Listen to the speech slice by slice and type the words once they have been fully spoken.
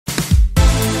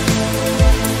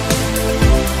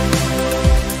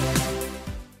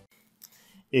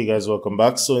Hey guys, welcome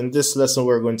back. So in this lesson,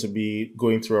 we're going to be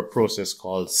going through a process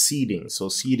called seeding. So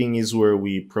seeding is where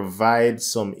we provide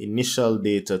some initial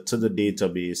data to the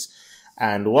database.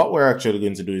 And what we're actually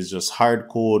going to do is just hard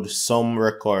code some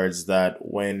records that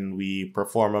when we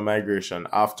perform a migration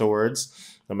afterwards,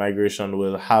 the migration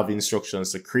will have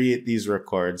instructions to create these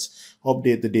records,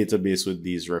 update the database with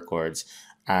these records,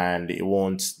 and it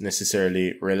won't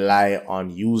necessarily rely on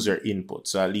user input.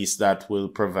 So at least that will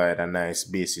provide a nice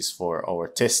basis for our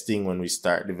testing when we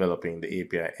start developing the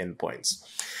API endpoints.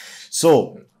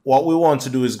 So what we want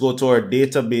to do is go to our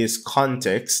database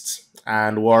context,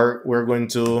 and we're going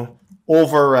to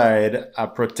override a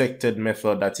protected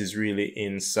method that is really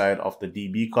inside of the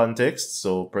DB context.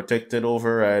 So protected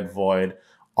override void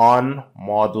on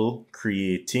model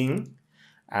creating.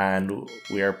 And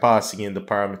we are passing in the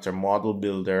parameter model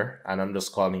builder, and I'm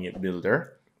just calling it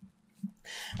builder.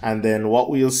 And then what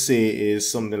we'll say is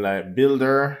something like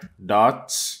builder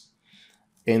dot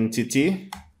entity,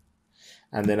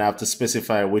 and then I have to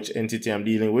specify which entity I'm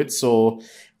dealing with. So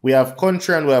we have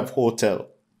country and we have hotel.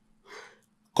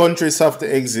 Countries have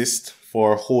to exist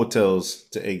for hotels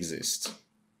to exist.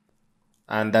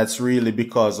 And that's really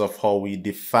because of how we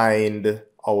defined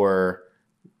our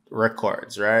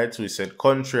records, right? So we said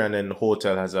country and then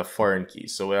hotel has a foreign key.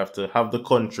 So we have to have the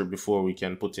country before we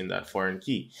can put in that foreign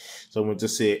key. So I'm going to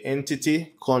say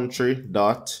entity country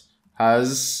dot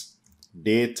has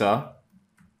data.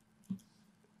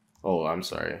 Oh, I'm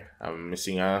sorry. I'm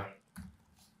missing a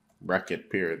bracket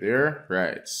period there.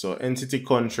 Right. So entity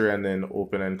country and then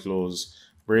open and close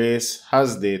brace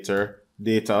has data,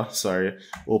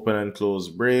 open and close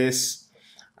brace.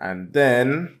 And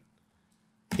then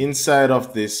inside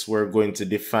of this, we're going to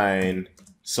define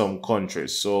some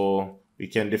countries. So we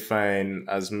can define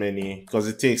as many, because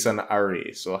it takes an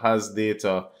array. So has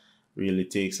data really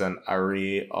takes an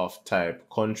array of type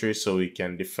country. So we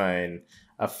can define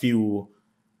a few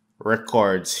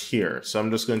records here. So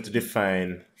I'm just going to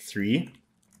define 3.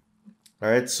 All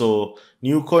right. So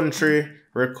new country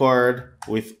record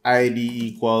with ID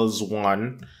equals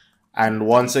 1. And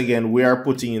once again, we are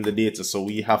putting in the data, so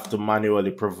we have to manually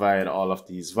provide all of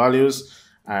these values.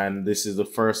 And this is the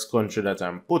first country that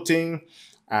I'm putting.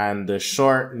 And the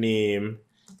short name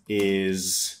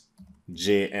is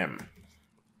JM.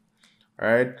 All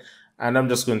right. And I'm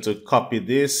just going to copy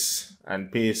this and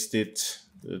paste it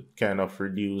to kind of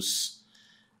reduce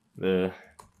the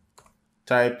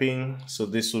typing. So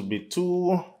this would be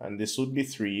 2 and this would be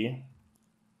 3.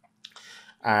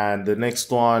 And the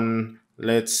next one,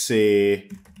 let's say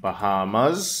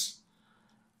Bahamas,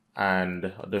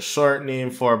 and the short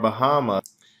name for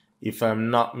Bahamas, if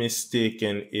I'm not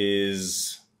mistaken,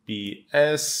 is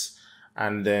PS,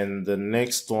 and then the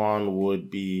next one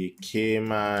would be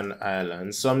Cayman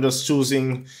Islands. So I'm just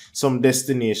choosing some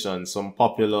destinations, some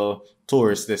popular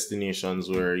tourist destinations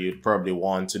where you'd probably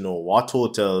want to know what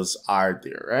hotels are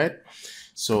there, right?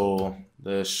 So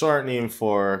the short name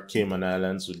for Cayman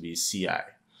Islands would be CI.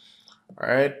 All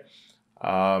right.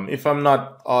 If I'm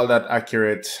not all that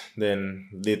accurate, then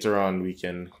later on we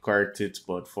can correct it.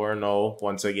 But for now,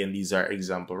 once again, these are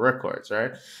example records,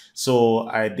 right? So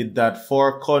I did that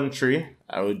for country.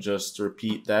 I would just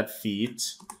repeat that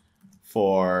feat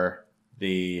for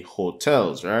the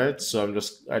hotels, right? So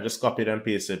I just copied and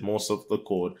pasted most of the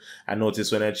code. And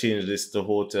notice when I change this to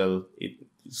hotel,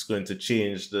 it's going to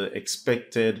change the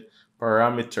expected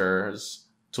parameters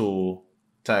to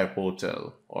type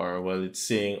hotel, or well, it's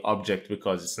saying object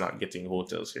because it's not getting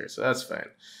hotels here, so that's fine.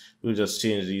 We'll just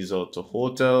change these out to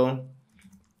hotel.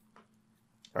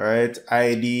 All right,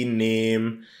 ID,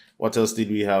 name. What else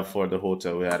did we have for the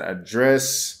hotel? We had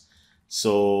address.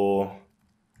 So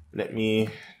let me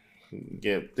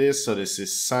get this. So this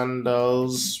is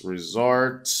Sandals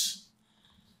Resort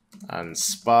and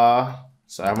Spa.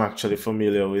 So I'm actually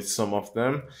familiar with some of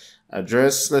them.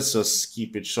 Address, let's just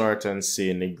keep it short and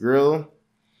say Negril.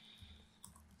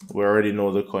 We already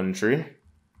know the country.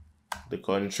 The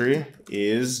country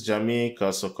is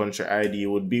Jamaica, so country ID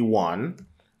would be 1,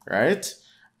 right?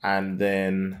 And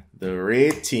then the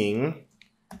rating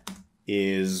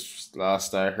is,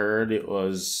 last I heard, it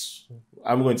was,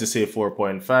 I'm going to say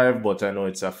 4.5, but I know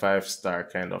it's a 5-star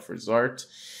kind of resort.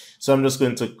 So I'm just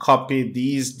going to copy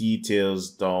these details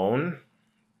down.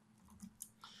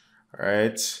 All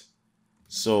right.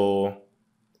 So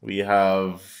we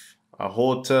have a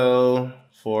hotel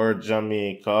for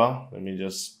Jamaica. Let me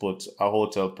just put a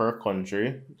hotel per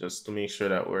country just to make sure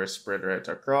that we're spread right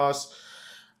across.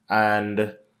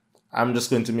 And I'm just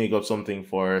going to make up something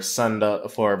for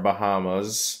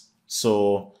Bahamas.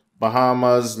 So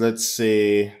Bahamas, let's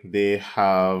say they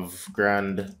have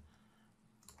Grand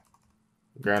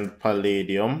Grand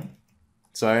Palladium.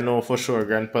 So I know for sure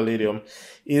Grand Palladium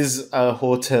is a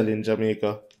hotel in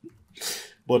Jamaica.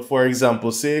 But for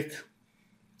example's sake,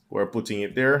 we're putting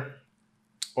it there.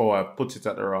 Oh, I put it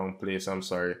at the wrong place. I'm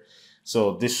sorry.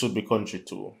 So this should be country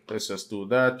 2. Let's just do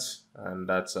that. And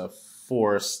that's a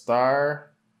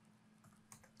 4-star.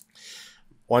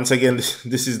 Once again,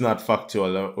 this is not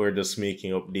factual. We're just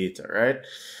making up data, right?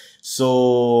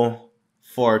 So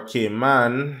for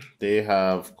Cayman, they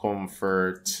have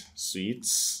Comfort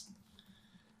Suites.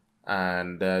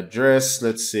 And the address,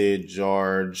 let's say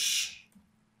George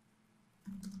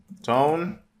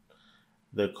Town.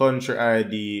 The country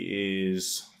ID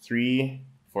is 3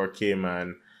 for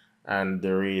Cayman, and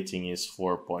the rating is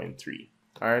 4.3.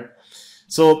 All right.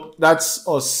 So that's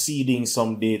us seeding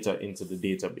some data into the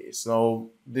database. Now,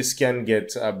 this can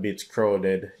get a bit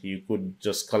crowded. You could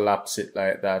just collapse it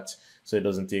like that so it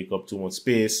doesn't take up too much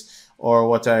space. Or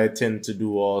what I tend to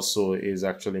do also is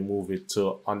actually move it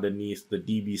to underneath the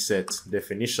DB set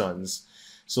definitions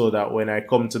so that when I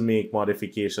come to make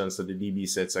modifications to the DB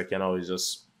sets, I can always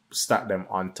just stack them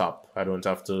on top. I don't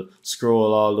have to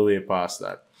scroll all the way past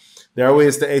that. There are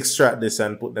ways to extract this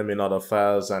and put them in other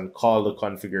files and call the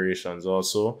configurations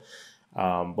also.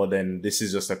 But then this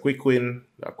is just a quick win,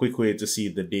 a quick way to see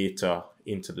the data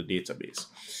into the database.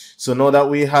 So now that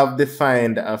we have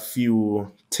defined a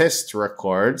few test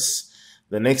records,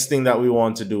 the next thing that we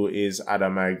want to do is add a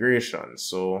migration.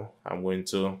 So I'm going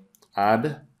to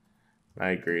add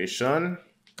migration.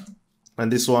 And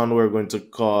this one we're going to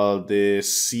call the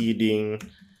seeding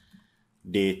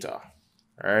data.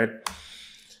 All right.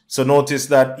 So notice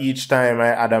that each time I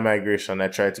add a migration, I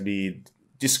try to be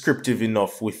descriptive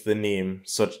enough with the name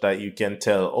such that you can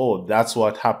tell, oh, that's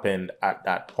what happened at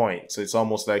that point. So it's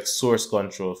almost like source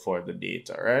control for the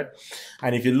data, right?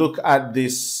 And if you look at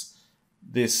this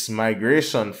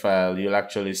migration file, you'll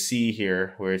actually see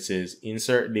here where it says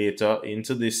insert data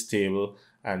into this table,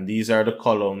 and these are the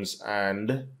columns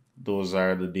and those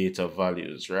are the data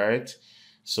values, right?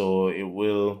 So it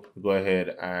will go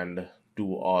ahead and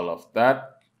do all of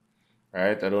that.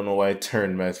 Right, I don't know why I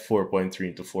turned my 4.3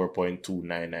 into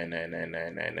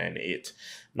 4.299999998.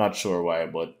 Not sure why,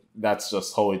 but that's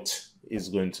just how it is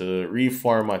going to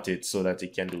reformat it so that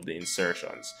it can do the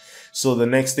insertions. So the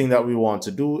next thing that we want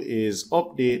to do is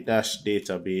update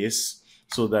database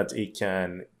so that it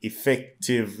can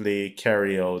effectively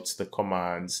carry out the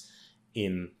commands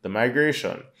in the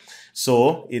migration.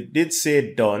 So it did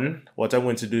say done. What I'm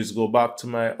going to do is go back to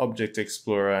my Object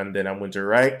Explorer, and then I'm going to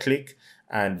right click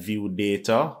and view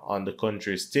data on the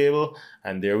countries table.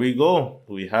 And there we go.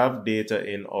 We have data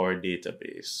in our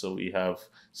database. So we have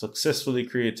successfully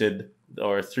created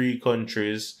our 3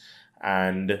 countries,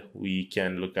 and we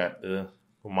can look at the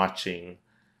matching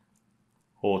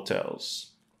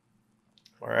hotels.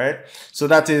 All right. So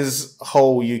that is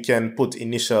how you can put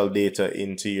initial data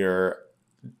into your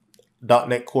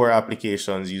 .NET Core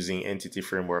applications using Entity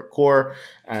Framework Core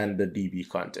and the DB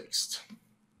context.